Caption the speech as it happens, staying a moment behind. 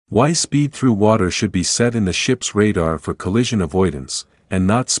Why speed through water should be set in the ship's radar for collision avoidance, and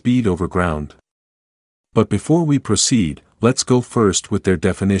not speed over ground. But before we proceed, let's go first with their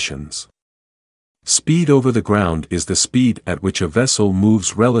definitions. Speed over the ground is the speed at which a vessel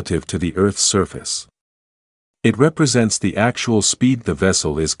moves relative to the Earth's surface. It represents the actual speed the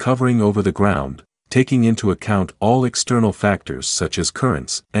vessel is covering over the ground, taking into account all external factors such as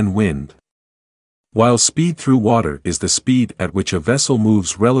currents and wind. While speed through water is the speed at which a vessel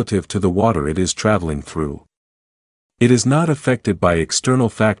moves relative to the water it is traveling through. It is not affected by external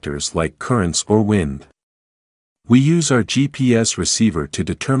factors like currents or wind. We use our GPS receiver to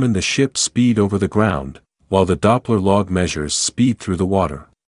determine the ship's speed over the ground, while the Doppler log measures speed through the water.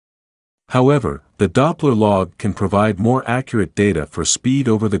 However, the Doppler log can provide more accurate data for speed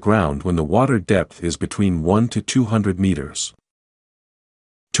over the ground when the water depth is between 1 to 200 meters.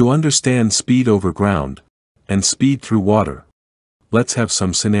 To understand speed over ground, and speed through water, let's have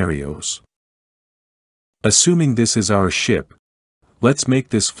some scenarios. Assuming this is our ship, let's make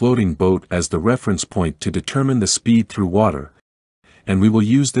this floating boat as the reference point to determine the speed through water, and we will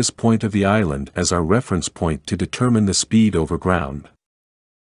use this point of the island as our reference point to determine the speed over ground.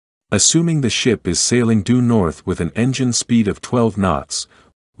 Assuming the ship is sailing due north with an engine speed of 12 knots,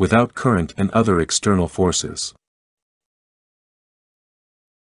 without current and other external forces.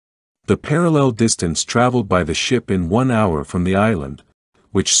 The parallel distance traveled by the ship in 1 hour from the island,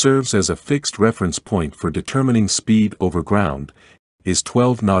 which serves as a fixed reference point for determining speed over ground, is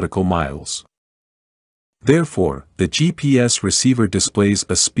 12 nautical miles. Therefore, the GPS receiver displays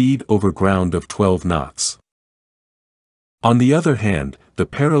a speed over ground of 12 knots. On the other hand, the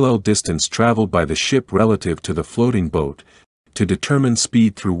parallel distance traveled by the ship relative to the floating boat, to determine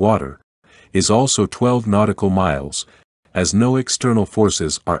speed through water, is also 12 nautical miles, as no external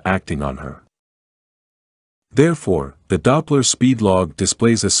forces are acting on her. Therefore, the Doppler speed log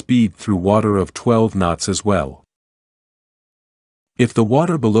displays a speed through water of 12 knots as well. If the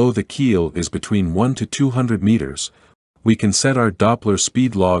water below the keel is between 1 to 200 meters, we can set our Doppler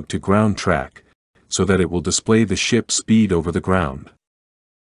speed log to ground track, so that it will display the ship's speed over the ground.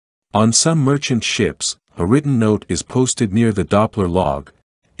 On some merchant ships, a written note is posted near the Doppler log,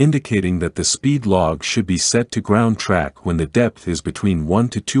 indicating that the speed log should be set to ground track when the depth is between 1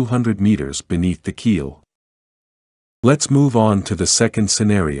 to 200 meters beneath the keel. Let's move on to the second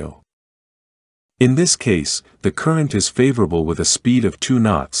scenario. In this case, the current is favorable with a speed of 2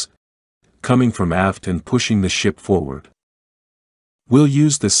 knots, coming from aft and pushing the ship forward. We'll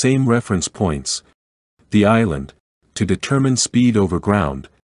use the same reference points, the island, to determine speed over ground,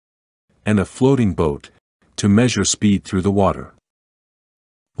 and a floating boat, to measure speed through the water.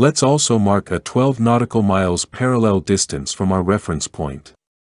 Let's also mark a 12 nautical miles parallel distance from our reference point.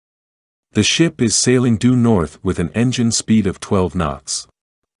 The ship is sailing due north with an engine speed of 12 knots.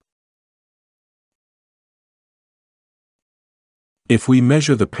 If we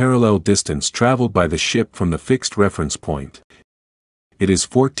measure the parallel distance traveled by the ship from the fixed reference point, it is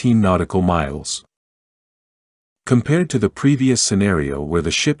 14 nautical miles. Compared to the previous scenario where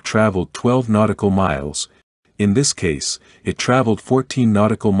the ship traveled 12 nautical miles, in this case, it traveled 14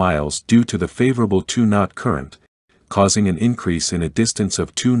 nautical miles due to the favorable 2-knot current, causing an increase in a distance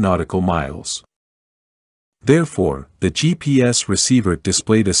of 2 nautical miles. Therefore, the GPS receiver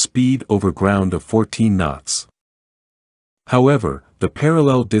displayed a speed over ground of 14 knots. However, the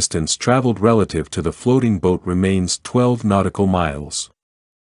parallel distance traveled relative to the floating boat remains 12 nautical miles.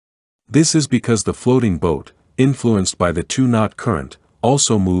 This is because the floating boat, influenced by the 2-knot current,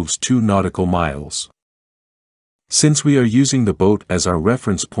 also moves 2 nautical miles. Since we are using the boat as our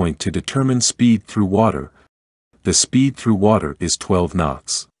reference point to determine speed through water, the speed through water is 12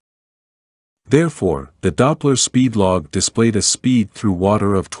 knots. Therefore, the Doppler speed log displayed a speed through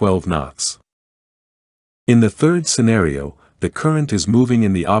water of 12 knots. In the third scenario, the current is moving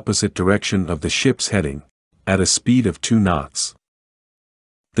in the opposite direction of the ship's heading, at a speed of 2 knots.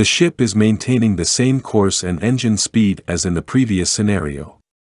 The ship is maintaining the same course and engine speed as in the previous scenario.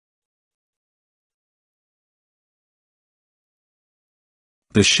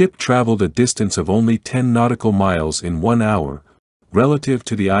 The ship traveled a distance of only 10 nautical miles in 1 hour, relative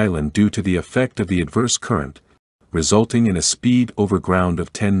to the island due to the effect of the adverse current, resulting in a speed over ground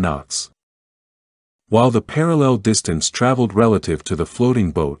of 10 knots. While the parallel distance traveled relative to the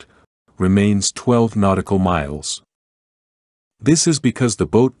floating boat remains 12 nautical miles. This is because the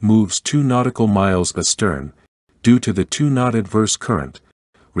boat moves 2 nautical miles astern, due to the 2-knot adverse current,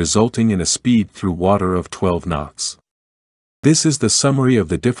 resulting in a speed through water of 12 knots. This is the summary of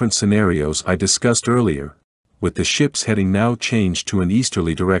the different scenarios I discussed earlier, with the ship's heading now changed to an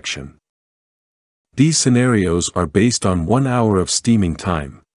easterly direction. These scenarios are based on 1 hour of steaming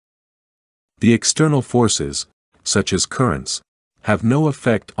time. The external forces, such as currents, have no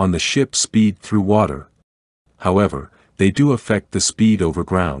effect on the ship's speed through water. However, they do affect the speed over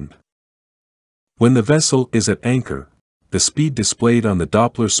ground. When the vessel is at anchor, the speed displayed on the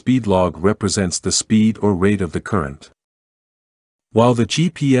Doppler speed log represents the speed or rate of the current. While the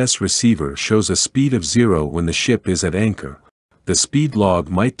GPS receiver shows a speed of 0 when the ship is at anchor, the speed log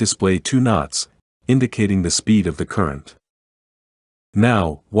might display 2 knots, indicating the speed of the current.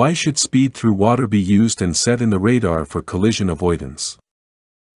 Now, why should speed through water be used and set in the radar for collision avoidance?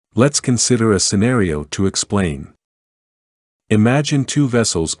 Let's consider a scenario to explain. Imagine 2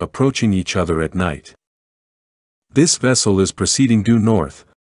 vessels approaching each other at night. This vessel is proceeding due north,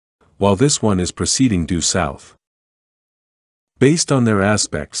 while this one is proceeding due south. Based on their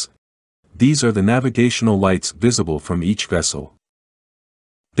aspects, these are the navigational lights visible from each vessel.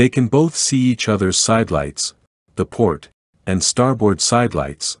 They can both see each other's sidelights, the port and starboard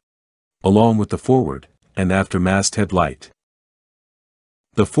sidelights, along with the forward and after masthead light.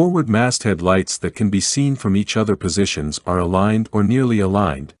 The forward masthead lights that can be seen from each other positions are aligned or nearly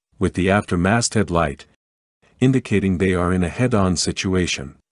aligned with the after masthead light, indicating they are in a head-on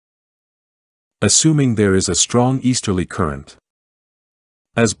situation. Assuming there is a strong easterly current.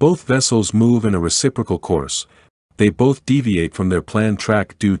 As both vessels move in a reciprocal course, they both deviate from their planned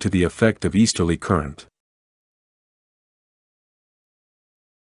track due to the effect of easterly current.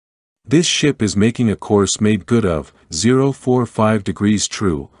 This ship is making a course made good of 045 degrees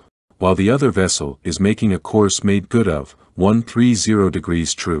true, while the other vessel is making a course made good of 130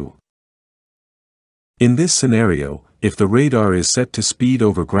 degrees true. In this scenario, if the radar is set to speed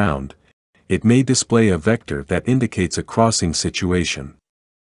over ground, it may display a vector that indicates a crossing situation.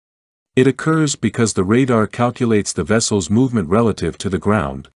 It occurs because the radar calculates the vessel's movement relative to the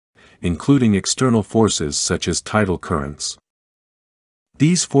ground, including external forces such as tidal currents.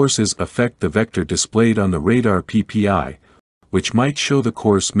 These forces affect the vector displayed on the radar PPI, which might show the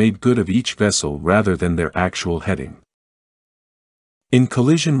course made good of each vessel rather than their actual heading. In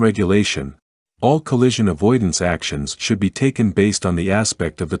collision regulation, all collision avoidance actions should be taken based on the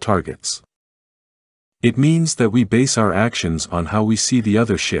aspect of the targets. It means that we base our actions on how we see the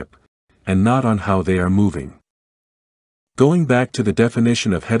other ship, and not on how they are moving. Going back to the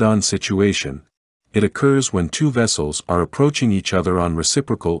definition of head-on situation, it occurs when 2 vessels are approaching each other on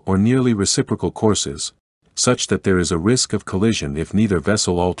reciprocal or nearly reciprocal courses, such that there is a risk of collision if neither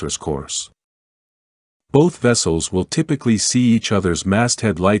vessel alters course. Both vessels will typically see each other's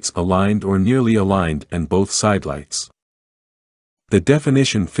masthead lights aligned or nearly aligned and both sidelights. The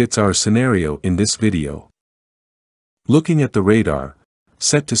definition fits our scenario in this video. Looking at the radar,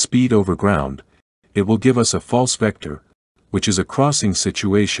 set to speed over ground, it will give us a false vector, which is a crossing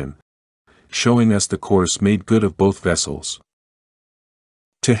situation, showing us the course made good of both vessels.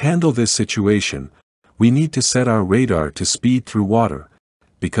 To handle this situation, we need to set our radar to speed through water,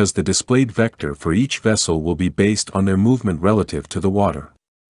 because the displayed vector for each vessel will be based on their movement relative to the water.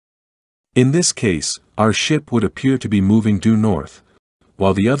 In this case, our ship would appear to be moving due north,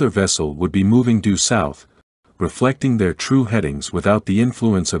 while the other vessel would be moving due south, reflecting their true headings without the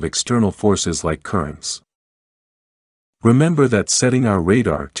influence of external forces like currents. Remember that setting our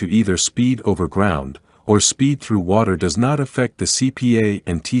radar to either speed over ground or speed through water does not affect the CPA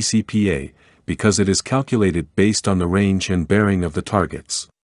and TCPA, because it is calculated based on the range and bearing of the targets.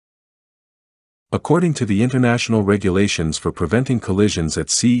 According to the International Regulations for Preventing Collisions at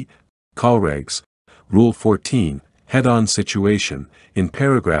Sea, COLREGs, Rule 14, Head-on Situation, in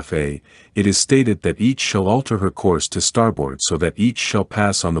paragraph A, it is stated that each shall alter her course to starboard so that each shall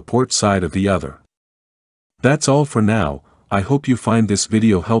pass on the port side of the other. That's all for now. I hope you find this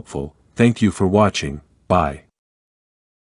video helpful. Thank you for watching. Bye.